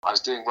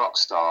was doing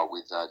Rockstar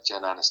with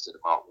Jen Aniston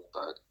and Mark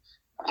Wahlberg,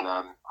 and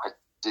I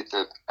did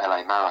the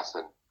LA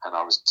Marathon,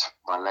 and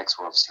my legs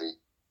were obviously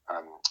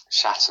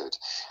shattered,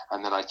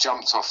 and then I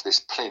jumped off this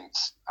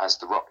plinth as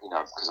the rock,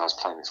 because I was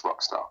playing this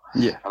Rockstar,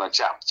 and I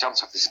jumped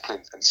off this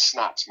plinth and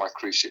snapped my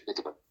cruciate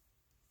ligament.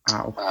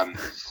 Ow.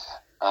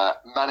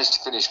 Managed to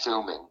finish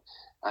filming,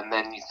 and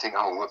then you think,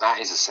 oh, well, that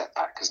is a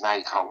setback, because now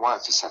you can't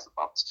work for 7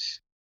 months.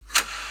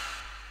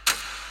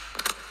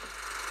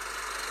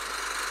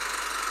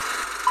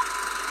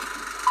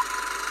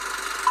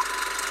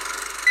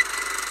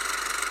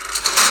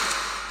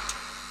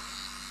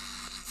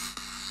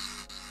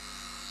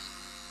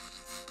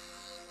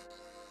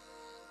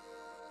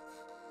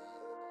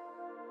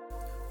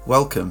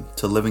 Welcome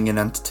to Living in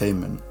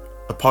Entertainment,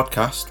 a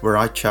podcast where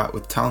I chat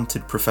with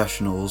talented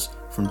professionals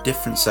from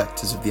different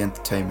sectors of the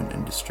entertainment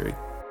industry.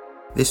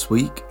 This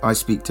week, I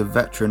speak to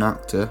veteran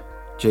actor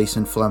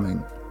Jason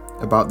Flemyng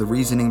about the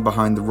reasoning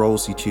behind the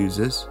roles he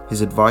chooses,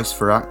 his advice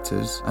for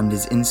actors, and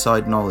his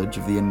inside knowledge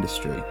of the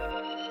industry.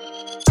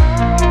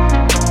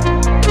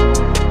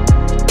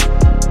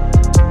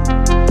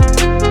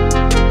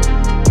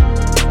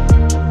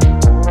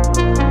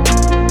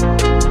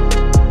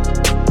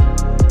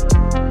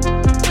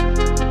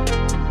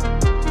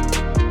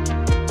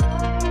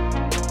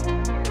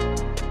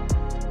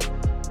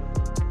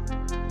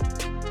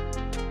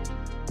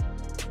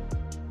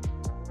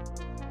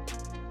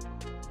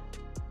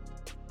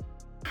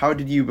 How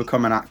did you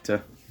become an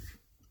actor?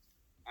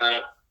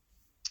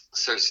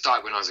 So it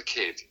started when I was a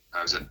kid.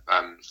 I was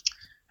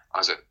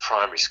at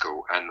primary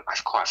school, and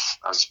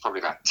I was probably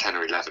about 10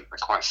 or 11. I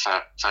quite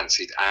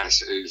fancied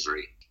Alice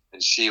Overy,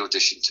 and she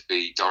auditioned to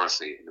be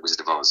Dorothy in The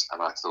Wizard of Oz.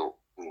 And I thought,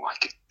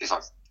 if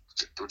I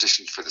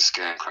auditioned for the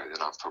Scarecrow,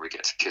 then I'd probably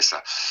get to kiss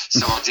her.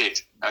 So I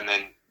did, and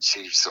then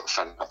she sort of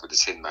fell in love with the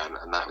Tin Man,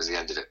 and that was the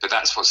end of it. But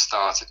that's what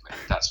started me.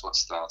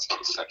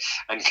 So,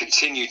 and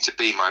continued to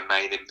be my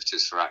main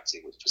impetus for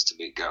acting, which was to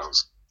meet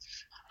girls.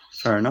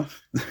 Fair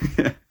enough.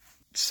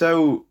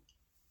 So,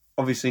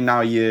 obviously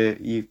now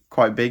you're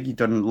quite big. You've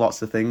done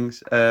lots of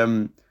things.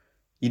 You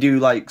do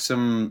like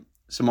some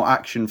more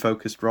action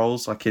focused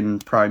roles, like in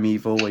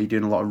Primeval, where you're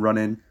doing a lot of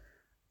running,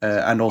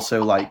 and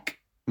also like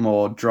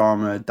more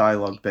drama,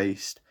 dialogue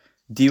based.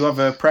 Do you have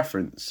a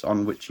preference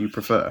on which you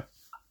prefer?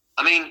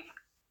 I mean,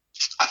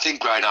 I think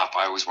growing up,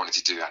 I always wanted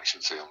to do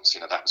action films.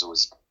 That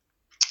was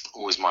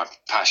always my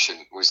passion,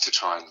 was to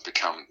try and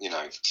become,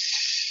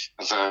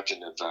 a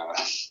version of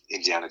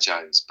Indiana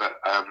Jones. But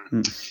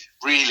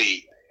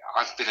really,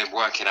 I've been a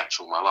working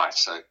actor all my life,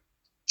 so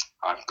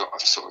I've got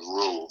a sort of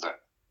rule that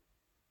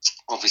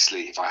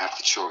obviously if I have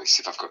the choice,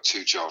 if I've got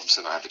 2 jobs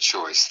and I have a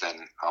choice,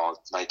 then I'll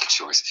make a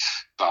choice.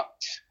 But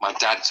my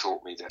dad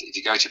taught me that if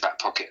you go to your back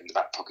pocket and the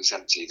back pocket's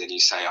empty, then you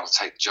say, I'll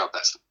take the job.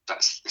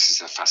 This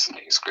is a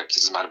fascinating script.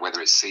 It doesn't matter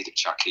whether it's Seed of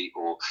Chucky,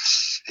 or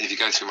if you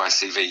go through my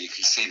CV, you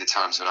can see the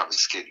times when I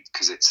was a kid,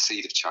 because it's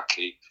Seed of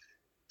Chucky,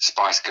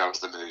 Spice Girls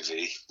the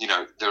movie.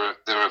 There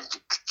are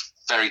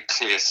very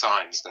clear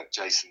signs that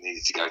Jason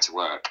needed to go to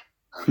work.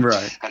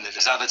 Right. And then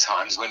there's other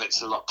times when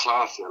it's a lot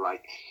classier,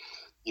 like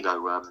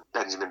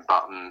Benjamin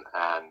Button,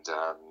 and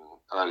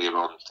earlier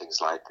on things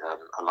like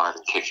Alive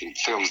and Kicking,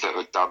 films that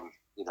were done,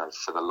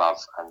 for the love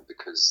and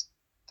because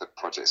the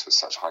projects were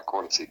such high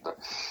quality. But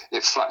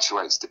it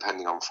fluctuates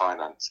depending on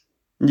finance.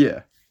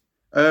 Yeah.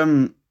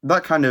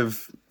 That's kind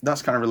of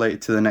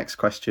related to the next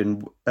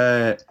question.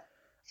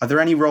 Are there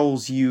any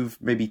roles you've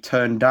maybe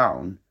turned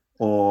down,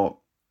 or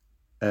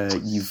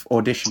you've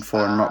auditioned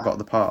for and not got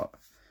the part?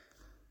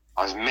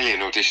 I was a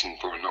million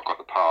auditioned for and not got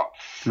the part.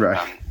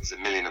 Right. There's a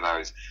million of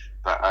those.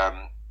 But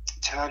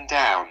turned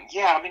down,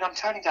 yeah. I mean, I'm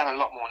turning down a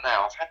lot more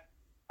now.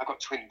 I've got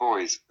twin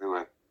boys who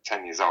are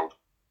 10 years old.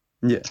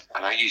 Yeah.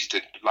 And I used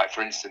to, like,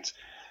 for instance,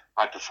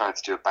 I prefer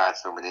to do a bad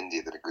film in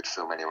India than a good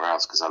film anywhere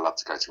else, because I love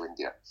to go to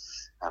India.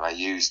 And I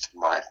used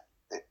my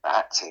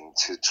acting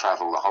to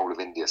travel the whole of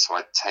India. So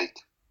I'd take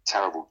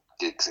terrible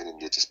gigs in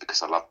India just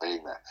because I love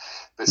being there.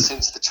 But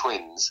since the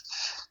twins,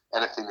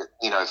 anything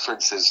that, for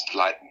instance,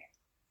 like,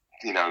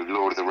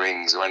 Lord of the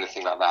Rings or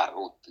anything like that,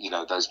 or,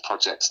 those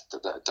projects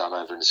that are done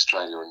over in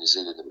Australia or New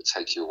Zealand that would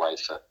take you away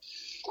for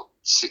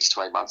 6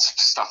 to 8 months,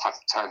 stuff I've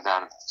turned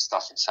down,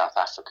 stuff in South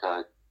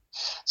Africa,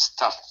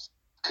 stuff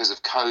because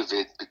of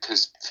COVID,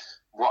 because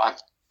what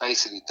I've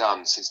basically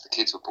done since the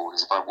kids were born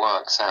is if I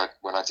work, so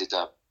when I did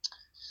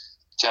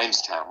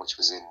Jamestown, which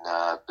was in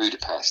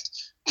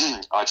Budapest,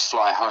 I'd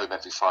fly home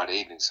every Friday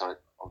evening, so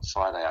on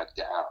Friday I'd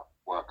get out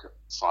work at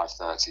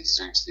 5:30,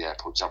 zoom to the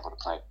airport, jump on a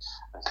plane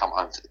and come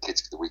home for the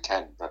kids for the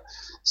weekend. But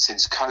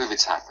since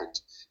COVID's happened,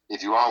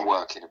 if you are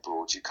working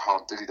abroad, you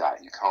can't do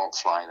that. You can't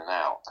fly in and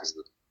out because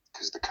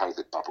of the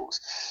COVID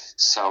bubbles.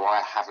 So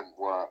I haven't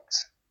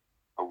worked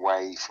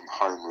away from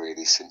home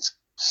really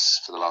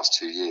for the last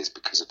 2 years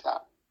because of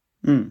that.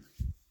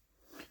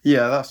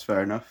 Yeah, that's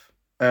fair enough.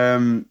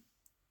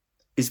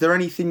 Is there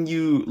anything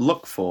you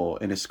look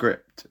for in a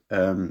script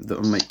that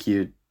will make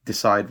you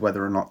decide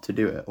whether or not to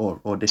do it or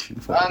audition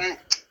for it?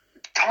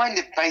 Kind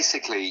of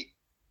basically,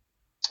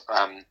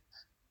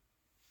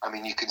 I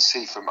mean, you can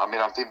see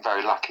I've been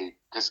very lucky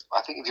because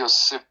I think if you're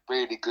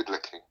really good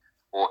looking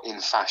or in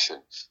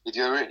fashion, if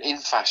you're in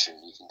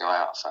fashion, you can go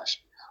out of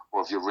fashion.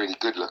 Or if you're really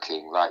good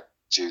looking, like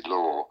Jude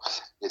Law,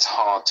 it's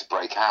hard to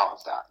break out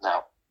of that.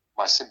 Now,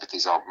 my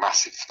sympathies aren't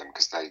massive for them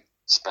because they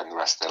spend the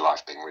rest of their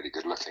life being really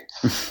good looking.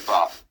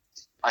 But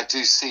I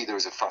do see there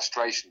is a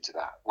frustration to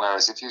that.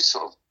 Whereas if you're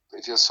sort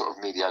of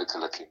mediocre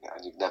looking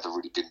and you've never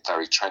really been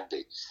very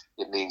trendy,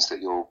 it means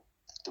that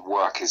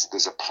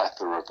there's a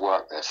plethora of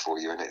work there for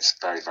you, and it's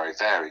very, very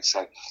varied.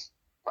 So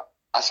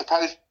I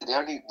suppose the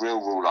only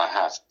rule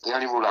I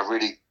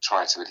really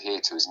try to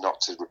adhere to is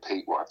not to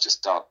repeat what I've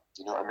just done.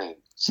 You know what I mean?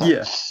 So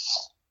Yeah.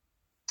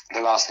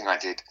 The last thing I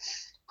did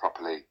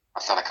properly,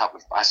 I've done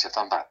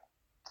about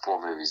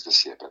 4 movies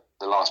this year, but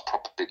the last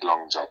proper big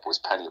long job was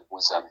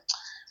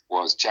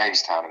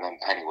Jamestown and then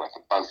Pennyworth,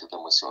 and both of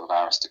them were sort of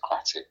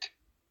aristocratic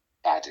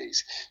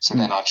baddies. So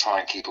then I try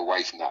and keep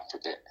away from that for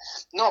a bit.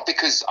 Not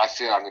because I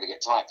feel I'm going to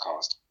get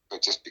typecast,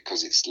 but just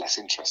because it's less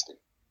interesting.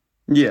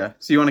 Yeah,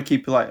 so you want to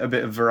keep like a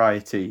bit of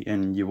variety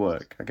in your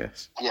work, I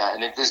guess. Yeah,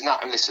 and if you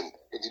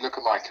look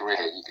at my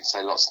career, you can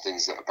say lots of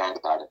things that are bad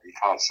about it, but you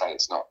can't say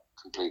it's not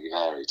completely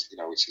varied,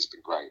 which has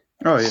been great.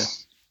 Oh,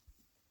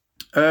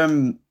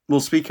 yeah. Well,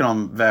 speaking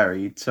on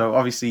varied, so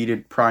obviously you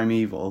did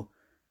Primeval.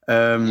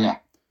 Yeah.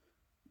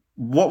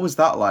 What was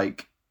that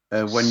like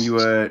when you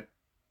were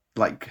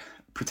like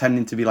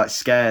pretending to be like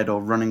scared or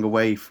running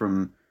away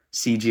from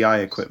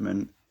CGI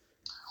equipment?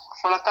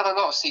 Well, I've done a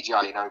lot of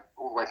CGI,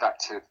 all the way back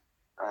to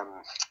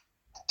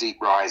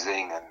Deep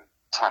Rising and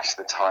Clash of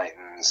the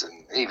Titans,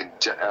 and even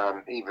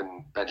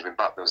Benjamin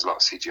Butler was a lot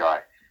of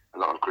CGI, a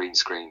lot of green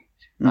screen.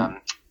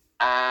 And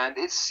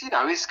it's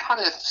it's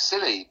kind of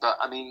silly, but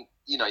I mean,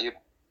 you're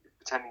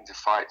pretending to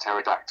fight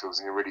pterodactyls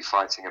and you're really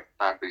fighting a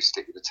bamboo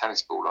stick with a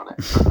tennis ball on it.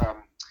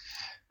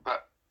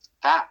 But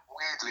that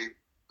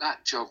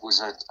job was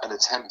an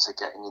attempt at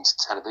getting into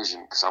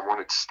television because I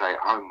wanted to stay at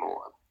home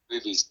more.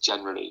 Movies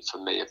generally, for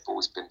me, have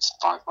always been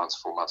 5 months,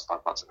 4 months,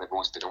 5 months, and they've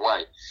always been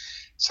away.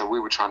 So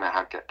we were trying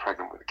to get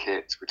pregnant with the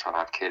kids. We're trying to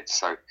have kids.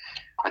 So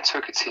I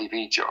took a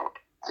TV job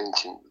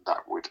thinking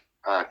that would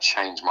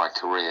change my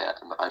career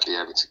and that I'd be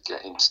able to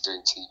get into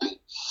doing TV.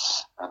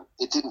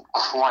 It didn't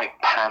quite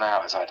pan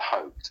out as I'd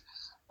hoped.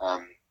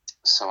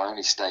 So I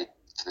only stayed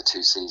for the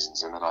 2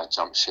 seasons and then I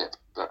jumped ship.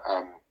 But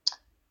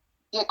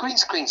yeah, green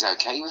screen's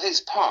okay. With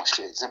its posh,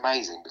 it's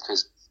amazing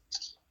because,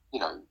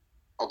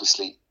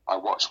 obviously I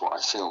watch what I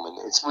film and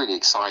it's really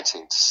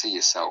exciting to see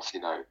yourself,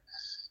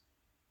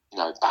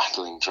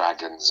 battling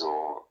dragons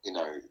or,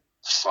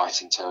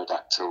 fighting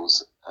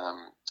pterodactyls.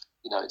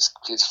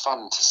 It's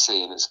fun to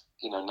see, and it's,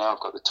 now I've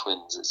got the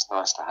twins, it's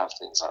nice to have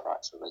things like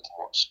that so they can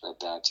watch their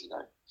dad,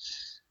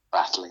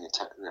 battling a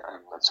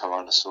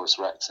Tyrannosaurus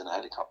Rex in a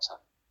helicopter.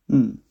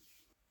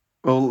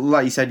 Well,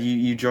 like you said,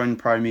 you joined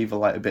Primeval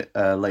like a bit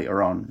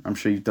later on. I'm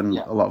sure you've done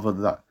a lot of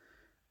other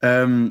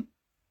that.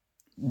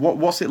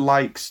 What's it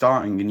like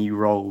starting a new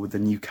role with a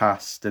new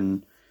cast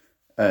and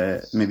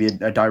maybe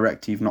a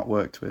director you've not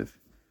worked with?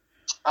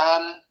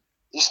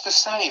 It's the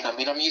same. I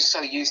mean, I'm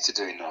so used to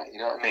doing that, you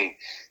know what I mean?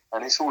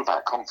 And it's all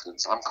about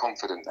confidence. I'm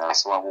confident now,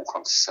 so I walk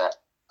onto set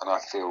and I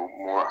feel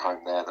more at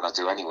home there than I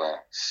do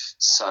anywhere.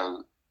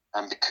 So,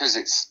 and because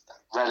it's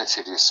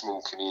relatively a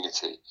small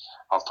community,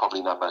 I'll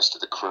probably know most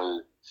of the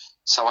crew.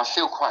 So I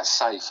feel quite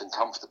safe and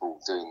comfortable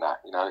doing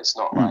that. It's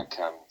not like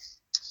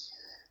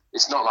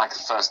a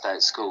first day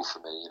at school for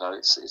me.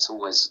 It's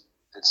always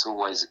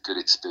a good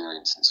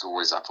experience. I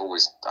always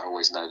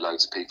know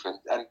loads of people,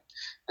 and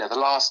the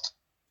last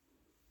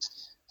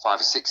 5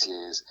 or 6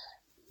 years,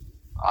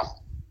 I've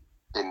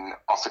been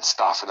offered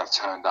stuff and I've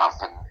turned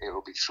up, and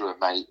it'll be through a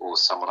mate or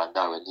someone I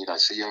know, and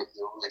so you're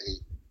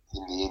already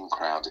in the in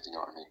crowd, if you know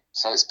what I mean.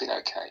 So it's been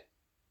okay.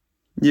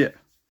 Yeah.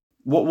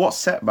 What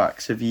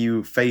setbacks have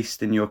you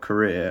faced in your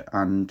career,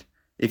 and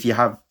if you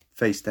have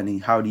faced any,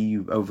 how do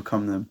you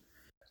overcome them?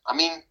 I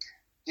mean,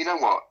 you know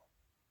what?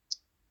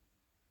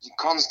 You're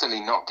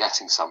constantly not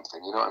getting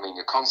something, you know what I mean?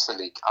 You're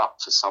constantly up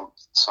for some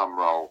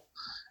role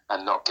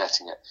and not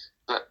getting it.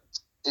 But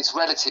it's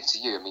relative to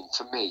you. I mean,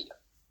 for me,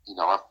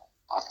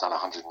 I've done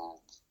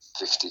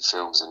 150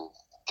 films and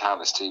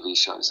countless TV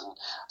shows, and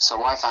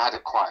so I've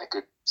had quite a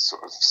good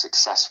sort of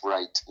success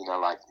rate,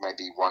 like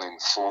maybe 1 in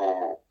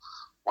 4,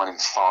 1 in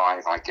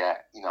 5 I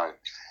get, a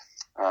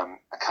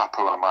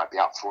couple I might be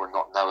up for and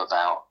not know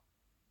about.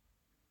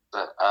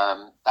 But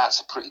that's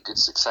a pretty good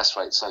success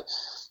rate. So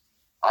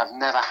I've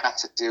never had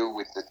to deal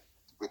with the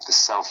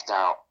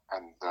self-doubt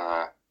and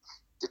the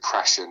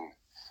depression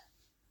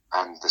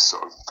and the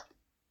sort of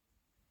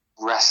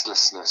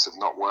restlessness of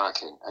not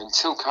working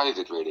until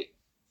COVID, really.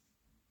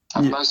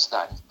 And most of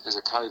that, because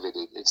of COVID,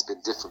 it's been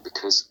different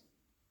because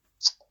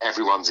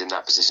everyone's in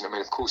that position. I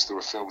mean, of course, there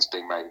are films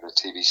being made and there are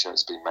TV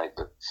shows being made,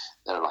 but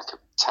they're like a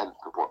tenth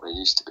of what they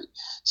used to be.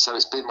 So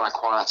it's been my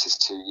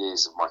quietest 2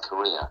 years of my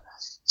career.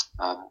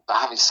 But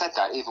having said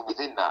that, even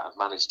within that, I've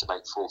managed to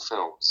make 4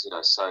 films,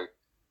 so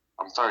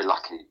I'm very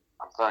lucky.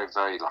 I'm very,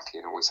 very lucky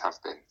and always have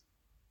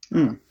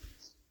been.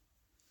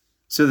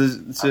 So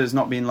there's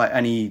not been like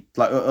any,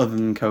 like other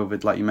than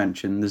COVID, like you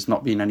mentioned, there's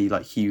not been any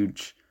like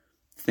huge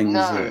things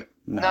No, that...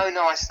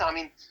 no.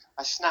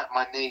 I snapped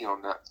my knee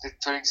on that.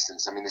 For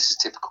instance, this is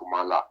typical of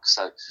my luck.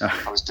 So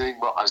I was doing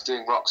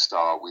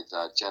Rockstar with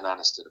Jen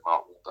Aniston and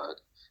Mark Wahlberg,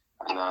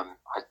 and I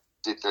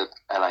did the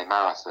LA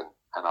Marathon,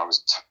 and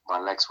my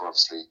legs were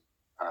obviously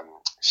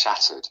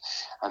shattered,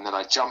 and then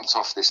I jumped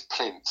off this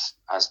plinth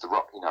as the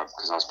rock,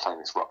 because I was playing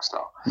this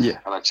Rockstar, Yeah.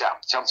 and I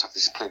jumped off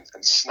this plinth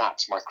and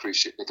snapped my cruise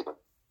ship ligament.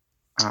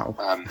 Ow.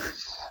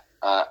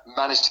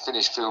 Managed to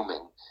finish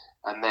filming.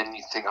 And then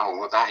you think, oh,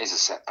 well, that is a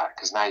setback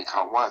because now you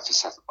can't work for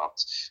 7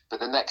 months. But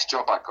the next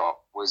job I got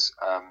was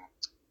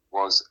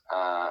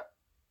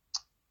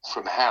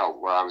from hell,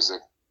 where I was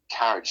a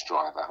carriage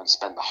driver and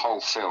spent the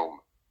whole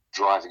film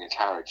driving a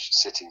carriage,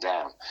 sitting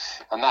down.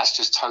 And that's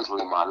just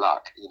totally my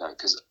luck,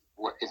 because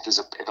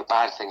if a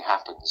bad thing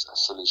happens, a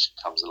solution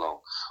comes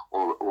along,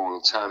 or an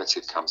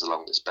alternative comes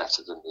along that's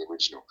better than the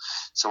original.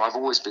 So I've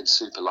always been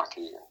super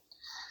lucky, and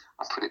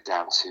I put it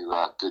down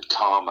to good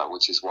karma,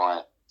 which is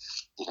why,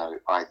 if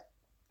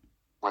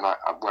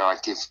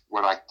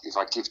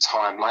I give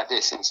time like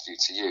this interview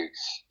to you,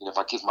 if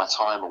I give my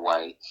time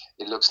away,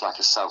 it looks like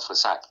a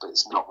selfless act, but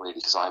it's not really,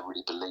 because I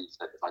really believe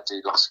that if I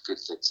do lots of good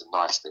things and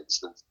nice things,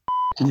 then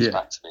it comes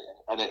back to me,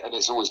 and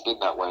it's always been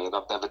that way, and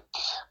I've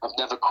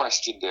never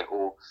questioned it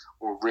or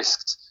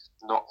risked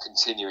not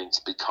continuing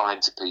to be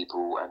kind to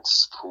people and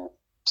to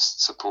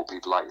support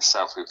people like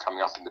yourself who are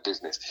coming up in the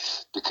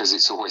business, because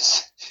it's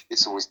always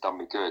done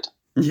me good.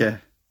 Yeah,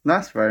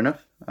 that's fair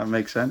enough. That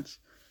makes sense.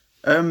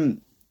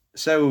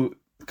 So,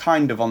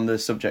 kind of on the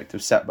subject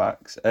of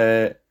setbacks,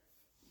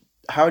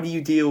 how do you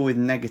deal with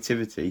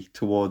negativity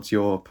towards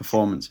your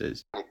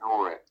performances?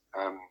 Ignore it,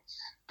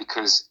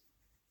 because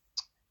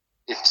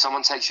if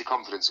someone takes your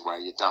confidence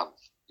away, you're done.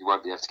 You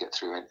won't be able to get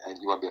through it, and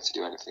you won't be able to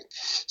do anything.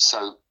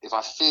 So if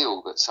I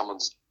feel that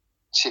someone's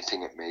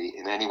chipping at me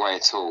in any way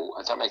at all,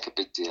 I don't make a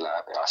big deal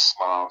out of it. I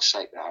smile,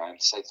 shake their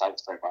hand, say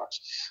thanks very much,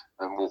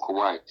 and walk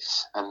away.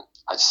 And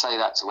I'd say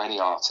that to any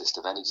artist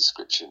of any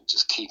description: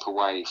 just keep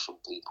away from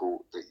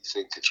people that you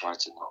think are trying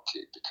to knock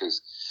you,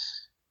 because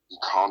you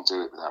can't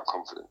do it without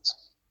confidence.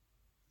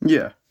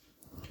 Yeah.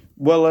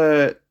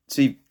 Well,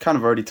 so you kind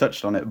of already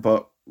touched on it,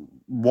 but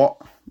what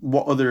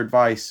other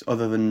advice,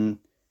 other than,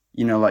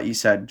 like you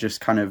said, just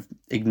kind of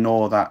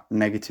ignore that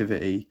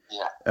negativity?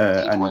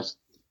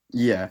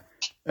 Yeah.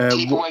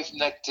 Keep away from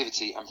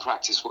negativity and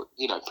practice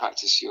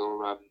practice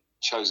your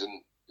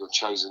chosen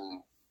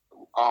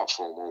art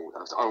form. Or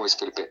I always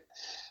feel a bit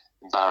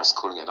embarrassed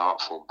calling it an art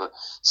form, but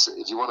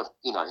if you want to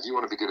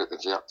be good at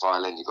the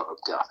violin, you've got to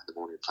get up in the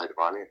morning and play the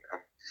violin.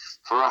 And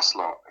for us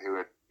lot who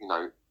are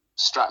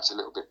strapped a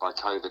little bit by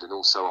COVID, and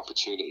also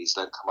opportunities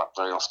don't come up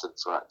very often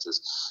for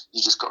actors,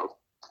 you've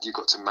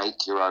got to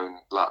make your own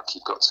luck.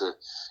 You've got to,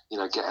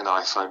 get an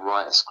iPhone,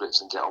 write a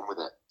script, and get on with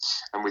it.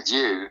 And with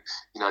you,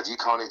 if you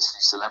can't interview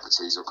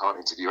celebrities or can't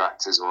interview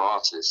actors or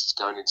artists,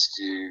 go and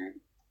interview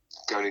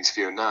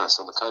a nurse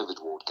on the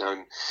COVID ward. Go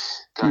and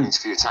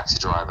interview a taxi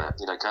driver.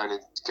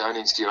 Go and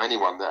interview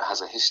anyone that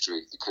has a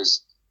history,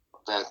 because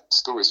their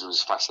stories are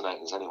as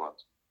fascinating as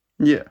anyone's.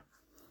 Yeah.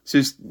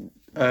 So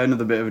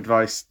another bit of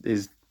advice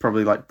is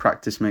probably like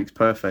practice makes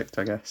perfect,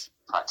 I guess.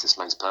 Practice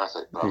makes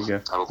perfect. There you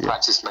go.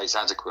 Practice makes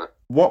adequate.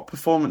 What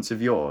performance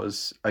of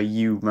yours are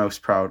you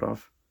most proud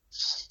of?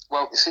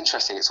 Well, it's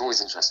interesting. It's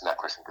always interesting, that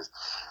question, because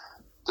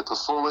the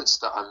performance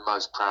that I'm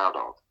most proud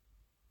of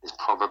is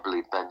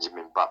probably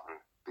Benjamin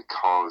Button,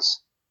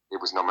 because it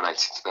was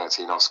nominated for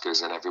 13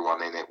 Oscars and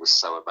everyone in it was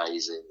so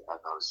amazing, and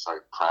I was so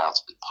proud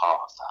to be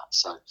part of that.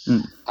 So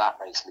that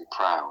makes me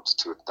proud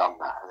to have done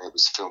that. And it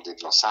was filmed in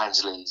Los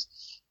Angeles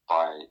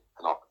by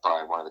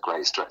one of the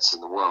greatest directors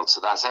in the world.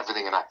 So that's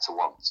everything an actor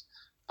wants.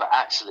 But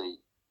actually,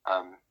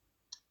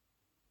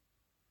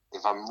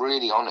 if I'm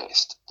really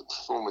honest, the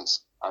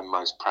performance I'm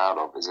most proud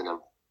of is in a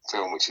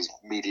film which is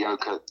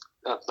mediocre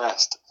at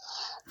best,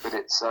 but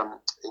it's in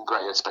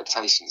Great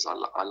Expectations.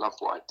 I love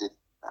what I did,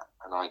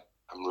 and I'm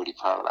really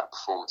proud of that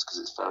performance, because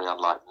it's very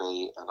unlike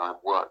me, and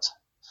I've worked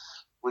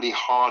really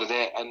hard at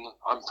it, and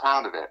I'm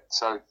proud of it.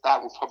 So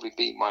that will probably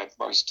be my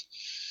most...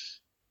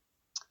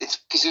 It's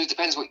because it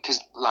depends because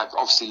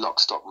obviously Lock,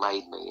 Stock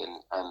made me,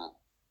 and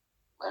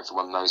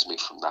everyone knows me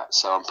from that.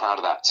 So I'm proud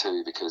of that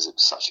too, because it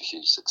was such a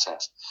huge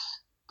success.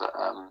 But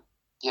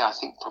I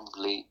think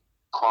probably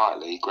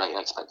quietly Great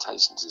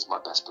Expectations is my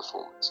best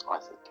performance, I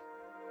think.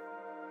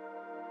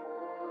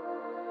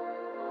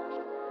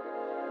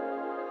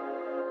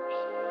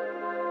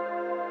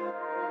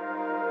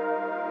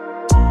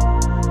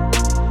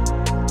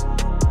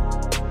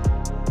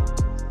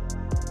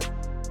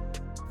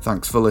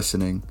 Thanks for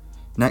listening.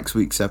 Next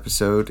week's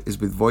episode is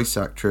with voice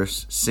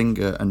actress,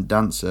 singer and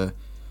dancer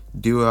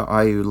Dua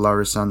Ayu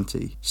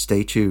Larasanti.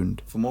 Stay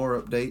tuned. For more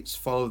updates,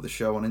 follow the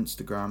show on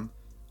Instagram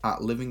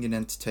 @Living in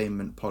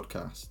Entertainment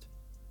Podcast.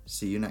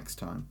 See you next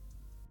time.